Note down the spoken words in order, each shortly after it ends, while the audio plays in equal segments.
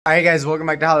Alright guys, welcome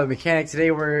back to Hollywood Mechanic. Today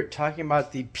we're talking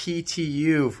about the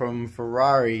PTU from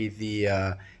Ferrari. The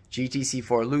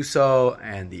GTC4 Lusso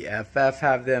and the FF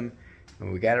have them.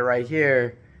 And we got it right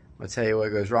here. I'll tell you what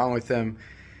goes wrong with them.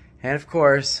 And of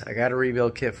course, I got a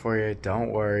rebuild kit for you, don't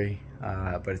worry.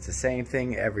 But it's the same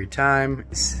thing every time.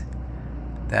 It's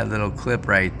that little clip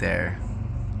right there.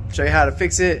 I'll show you how to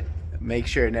fix it, make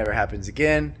sure it never happens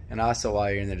again. And also while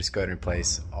you're in there, just go ahead and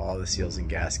replace all the seals and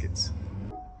gaskets.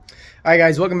 Alright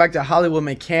guys, welcome back to Hollywood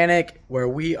Mechanic, where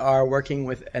we are working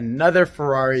with another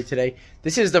Ferrari today.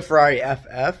 This is the Ferrari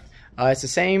FF. It's the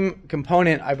same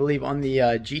component, I believe, on the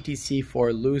GTC4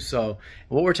 Lusso.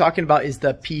 What we're talking about is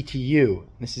the PTU.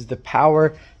 This is the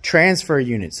power transfer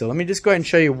unit. So let me just go ahead and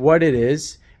show you what it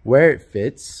is, where it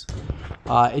fits.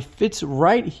 It fits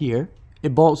right here.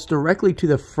 It bolts directly to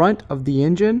the front of the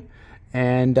engine,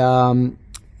 and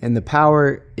the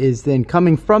power is then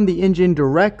coming from the engine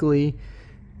directly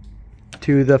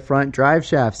to the front drive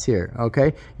shafts here.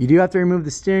 Okay, you do have to remove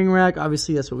the steering rack.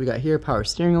 Obviously that's what we got here, power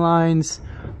steering lines.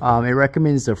 It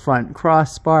recommends the front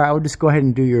crossbar. I would just go ahead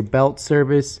and do your belt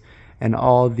service and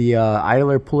all the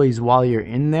idler pulleys while you're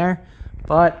in there.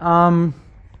 But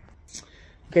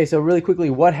okay, so really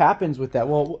quickly, what happens with that?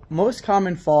 Well, most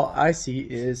common fault I see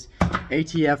is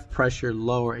ATF pressure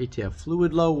low or ATF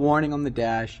fluid low warning on the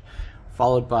dash,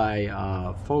 followed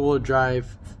by four-wheel drive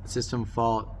system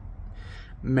fault,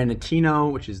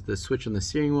 Menatino, which is the switch on the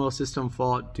steering wheel system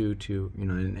fault due to,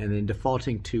 and then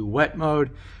defaulting to wet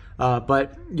mode.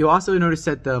 But you'll also notice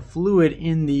that the fluid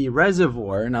in the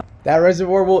reservoir, now that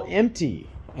reservoir will empty,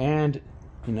 and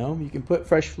you can put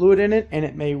fresh fluid in it and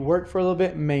it may work for a little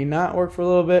bit, may not work for a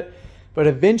little bit, but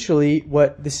eventually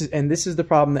this is the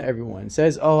problem that everyone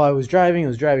says, oh, I was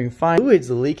driving fine. Fluid's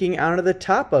leaking out of the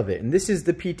top of it, and this is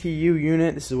the PTU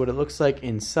unit. This is what it looks like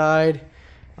inside.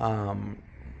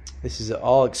 This is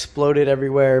all exploded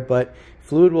everywhere, but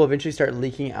fluid will eventually start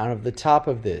leaking out of the top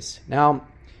of this. Now,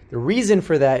 the reason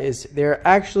for that is there are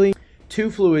actually two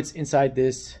fluids inside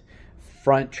this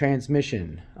front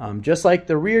transmission. Just like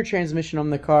the rear transmission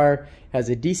on the car has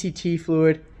a DCT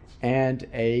fluid and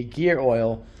a gear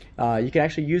oil, you can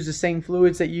actually use the same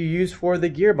fluids that you use for the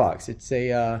gearbox. It's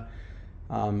a,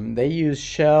 they use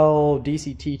Shell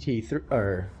DCT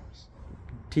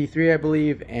T3, I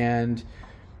believe, and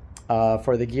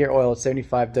for the gear oil, it's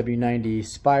 75W90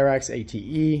 Spirax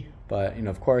ATE, but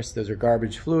of course those are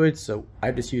garbage fluids, so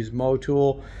I just use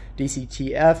Motul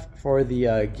DCTF for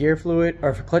the gear fluid,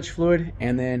 or for clutch fluid,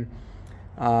 and then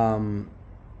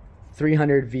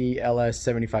 300V LS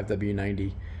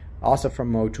 75W90 also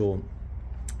from Motul.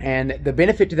 And the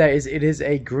benefit to that is it is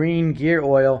a green gear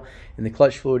oil and the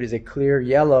clutch fluid is a clear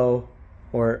yellow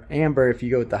or amber if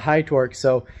you go with the high torque,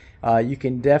 so you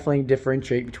can definitely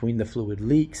differentiate between the fluid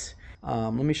leaks.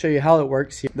 Let me show you how it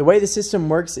works here. The way the system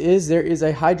works is there is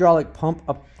a hydraulic pump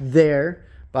up there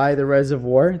by the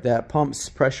reservoir that pumps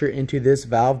pressure into this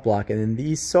valve block, and then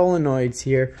these solenoids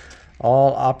here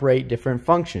all operate different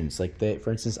functions. Like they,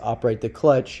 for instance, operate the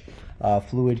clutch.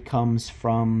 Fluid comes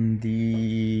from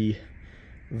the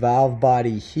valve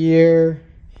body here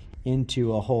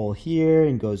into a hole here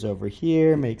and goes over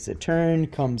here, makes a turn,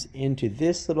 comes into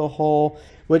this little hole,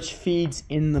 which feeds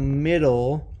in the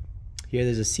middle. Here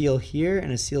there's a seal here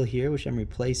and a seal here, which I'm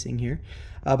replacing here,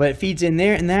 but it feeds in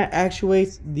there, and that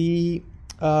actuates the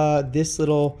this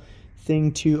little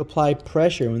thing to apply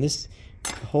pressure. When this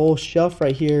whole shelf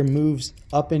right here moves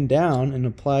up and down and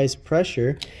applies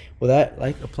pressure, well, that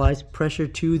applies pressure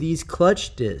to these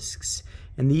clutch discs.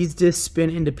 And these discs spin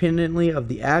independently of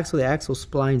the axle. The axle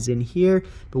splines in here,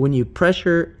 but when you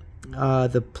pressure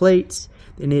the plates,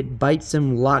 then it bites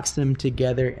them, locks them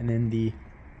together, and then the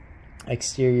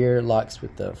exterior locks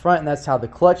with the front, and that's how the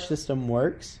clutch system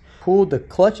works. The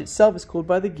clutch itself is cooled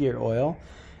by the gear oil,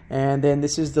 and then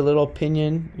this is the little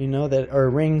pinion, or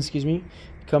ring, excuse me,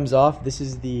 comes off. This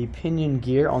is the pinion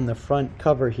gear on the front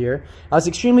cover here. Now, it's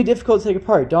extremely difficult to take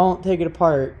apart. Don't take it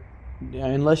apart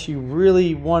unless you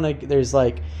really want to. There's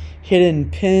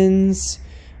hidden pins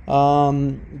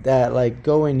that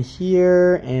go in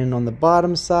here and on the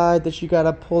bottom side that you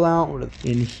gotta pull out.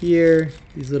 In here,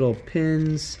 these little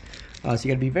pins. So you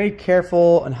gotta be very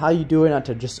careful on how you do it, not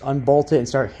to just unbolt it and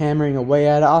start hammering away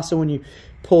at it. Also, when you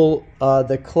pull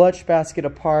the clutch basket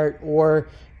apart or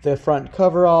the front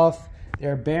cover off,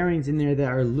 there are bearings in there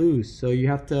that are loose. So you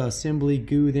have to assembly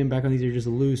glue them back on. These are just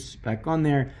loose back on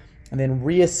there, and then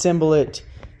reassemble it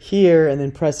here and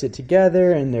then press it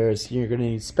together. And you're gonna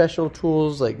need special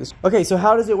tools like this. Okay, so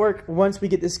how does it work once we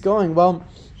get this going? Well,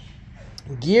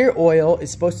 gear oil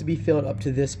is supposed to be filled up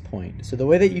to this point. So the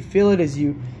way that you fill it is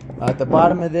at the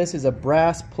bottom of this is a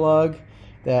brass plug,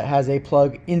 that has a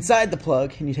plug inside the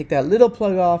plug, and you take that little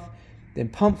plug off, then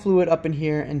pump fluid up in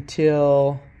here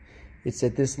until it's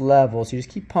at this level. So you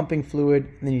just keep pumping fluid,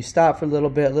 and then you stop for a little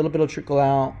bit will trickle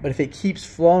out. But if it keeps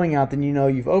flowing out, then you know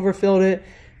you've overfilled it.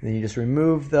 And then you just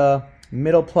remove the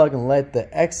middle plug and let the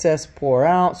excess pour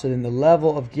out. So then the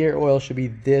level of gear oil should be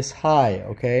this high,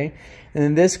 okay? And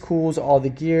then this cools all the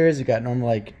gears. You got normal,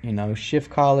 like, you know,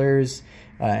 shift collars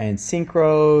and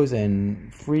synchros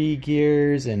and free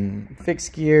gears and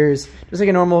fixed gears, just like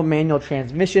a normal manual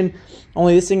transmission.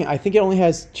 Only this thing, I think it only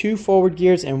has 2 forward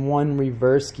gears and 1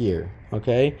 reverse gear,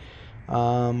 okay?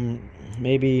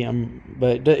 Maybe,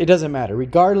 but it doesn't matter.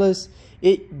 Regardless,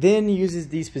 it then uses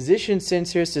these position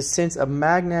sensors to sense a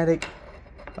magnetic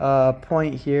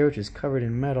point here, which is covered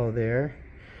in metal there,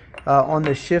 on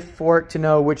the shift fork to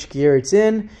know which gear it's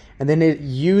in, and then it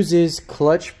uses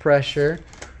clutch pressure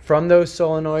from those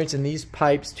solenoids and these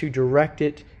pipes to direct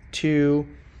it to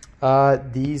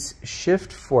these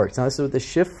shift forks. Now this is what the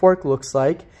shift fork looks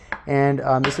like, and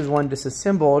this is one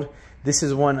disassembled, this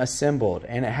is one assembled,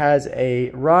 and it has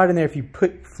a rod in there. If you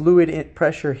put fluid in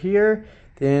pressure here,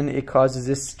 then it causes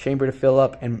this chamber to fill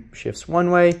up and shifts one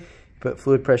way. Put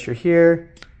fluid pressure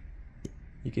here,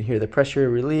 you can hear the pressure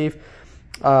relieve,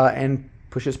 and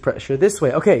pushes pressure this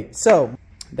way. Okay, so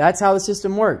that's how the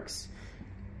system works.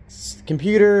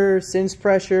 Computer sends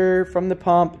pressure from the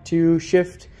pump to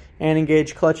shift and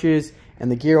engage clutches,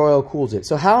 and the gear oil cools it.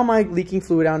 So how am I leaking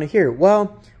fluid out of here?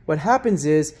 Well, what happens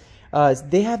is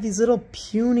they have these little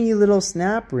puny little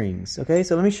snap rings. Okay,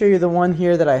 so let me show you the one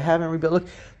here that I haven't rebuilt.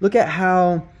 Look at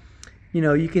how, you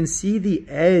know, you can see the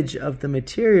edge of the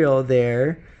material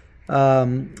there,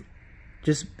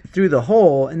 just through the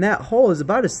hole, and that hole is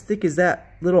about as thick as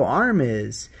that little arm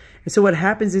is. And so what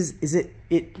happens is it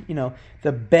you know,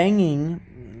 the banging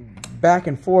back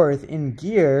and forth in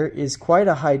gear is quite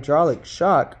a hydraulic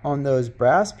shock on those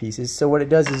brass pieces. So what it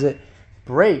does is it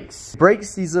breaks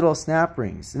these little snap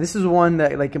rings. And this is one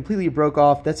that like completely broke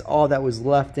off. That's all that was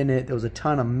left in it. There was a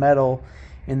ton of metal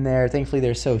in there. Thankfully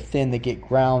they're so thin they get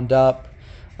ground up.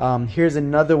 Here's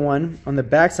another one on the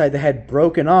backside that had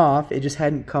broken off. It just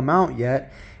hadn't come out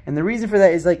yet. And the reason for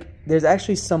that is like there's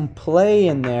actually some play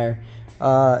in there.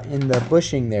 In the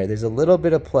bushing there, there's a little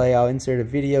bit of play. I'll insert a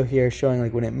video here showing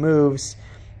like when it moves,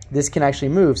 this can actually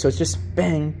move. So it's just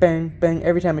bang, bang, bang.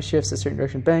 Every time it shifts a certain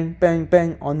direction, bang, bang,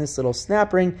 bang on this little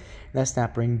snap ring. And that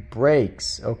snap ring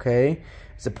breaks, okay?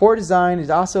 It's a poor design.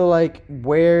 It also like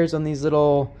wears on these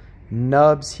little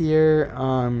nubs here.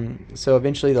 So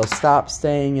eventually they'll stop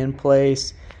staying in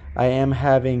place. I am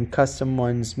having custom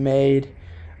ones made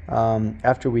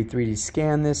after we 3D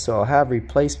scan this, so I'll have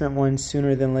replacement ones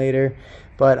sooner than later.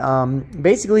 But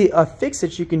basically a fix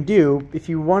that you can do if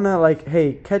you want to, like,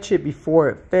 hey, catch it before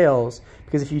it fails,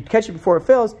 because if you catch it before it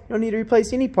fails, you don't need to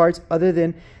replace any parts other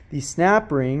than the snap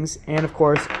rings and of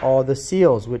course all the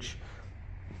seals, which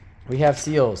we have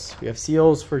seals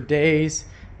for days.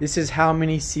 This is how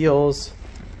many seals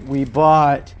we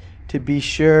bought to be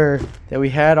sure that we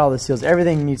had all the seals.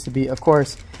 Everything needs to be, of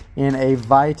course, in a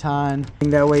Viton.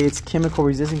 That way it's chemical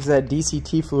resistant, because that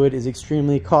DCT fluid is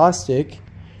extremely caustic.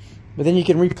 But then you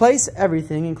can replace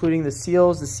everything, including the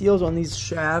seals. The seals on these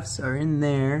shafts are in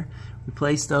there.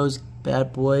 Replace those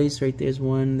bad boys. Right, there's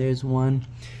one, and there's one,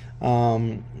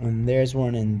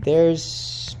 and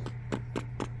there's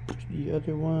the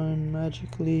other one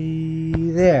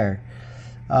magically there.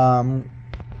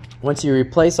 Once you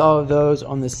replace all of those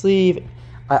on the sleeve,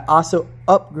 I also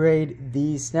upgrade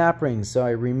these snap rings. So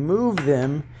I remove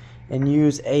them and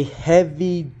use a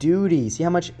heavy duty. See how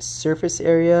much surface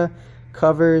area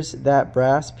covers that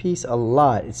brass piece? A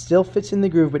lot. It still fits in the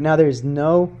groove, but now there's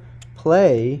no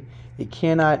play. It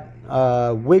cannot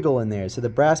wiggle in there. So the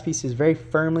brass piece is very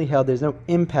firmly held. There's no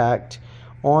impact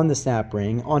on the snap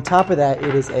ring. On top of that,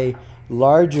 it is a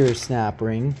larger snap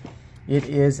ring. It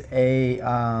is a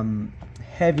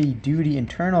heavy duty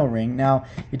internal ring. Now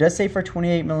it does say for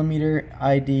 28mm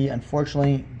ID.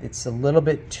 Unfortunately, it's a little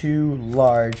bit too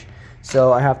large,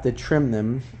 so I have to trim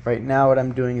them. Right now what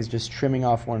I'm doing is just trimming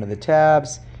off one of the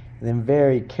tabs and then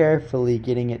very carefully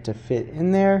getting it to fit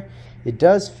in there. It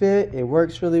does fit, it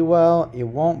works really well, it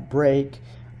won't break.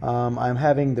 I'm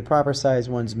having the proper size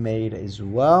ones made as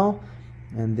well,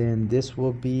 and then this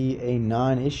will be a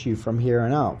non-issue from here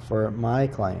on out for my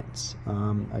clients.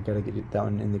 I gotta get that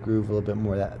one in the groove a little bit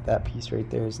more. That piece right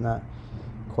there is not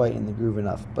quite in the groove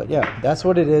enough. But yeah, that's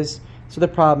what it is. So the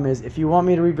problem is, if you want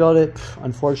me to rebuild it,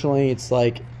 unfortunately, it's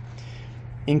like,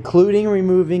 including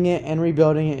removing it and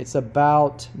rebuilding it, it's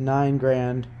about $9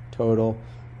 grand total.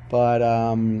 But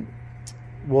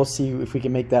we'll see if we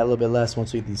can make that a little bit less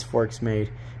once we get these forks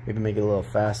made. Maybe make it a little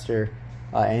faster.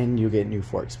 and you get new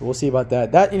forks. But we'll see about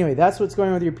that. Anyway, that's what's going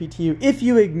on with your PTU. If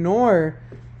you ignore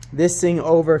this thing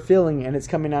overfilling and it's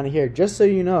coming out of here, just so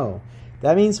you know,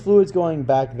 that means fluid's going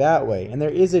back that way. And there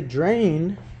is a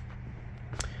drain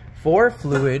for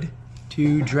fluid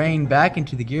to drain back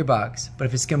into the gearbox. But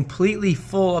if it's completely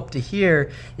full up to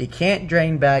here, it can't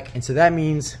drain back. And so that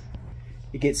means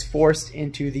it gets forced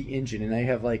into the engine. And I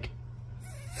have like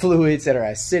fluids that are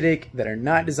acidic, that are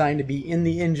not designed to be in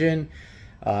the engine,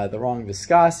 the wrong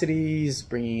viscosities,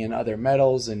 bringing in other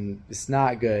metals, and it's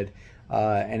not good.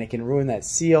 And it can ruin that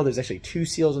seal. There's actually 2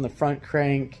 seals on the front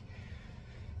crank.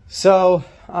 So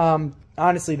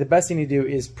honestly, the best thing to do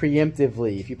is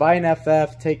preemptively, if you buy an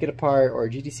FF, take it apart, or a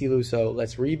GTC Lusso,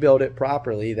 let's rebuild it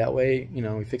properly. That way, you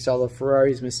know, we fix all of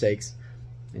Ferrari's mistakes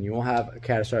and you won't have a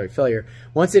catastrophic failure.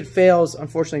 Once it fails,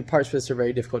 unfortunately, parts for this are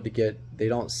very difficult to get. They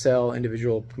don't sell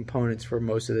individual components for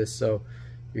most of this, so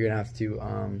you're gonna have to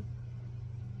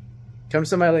come to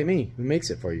somebody like me who makes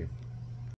it for you.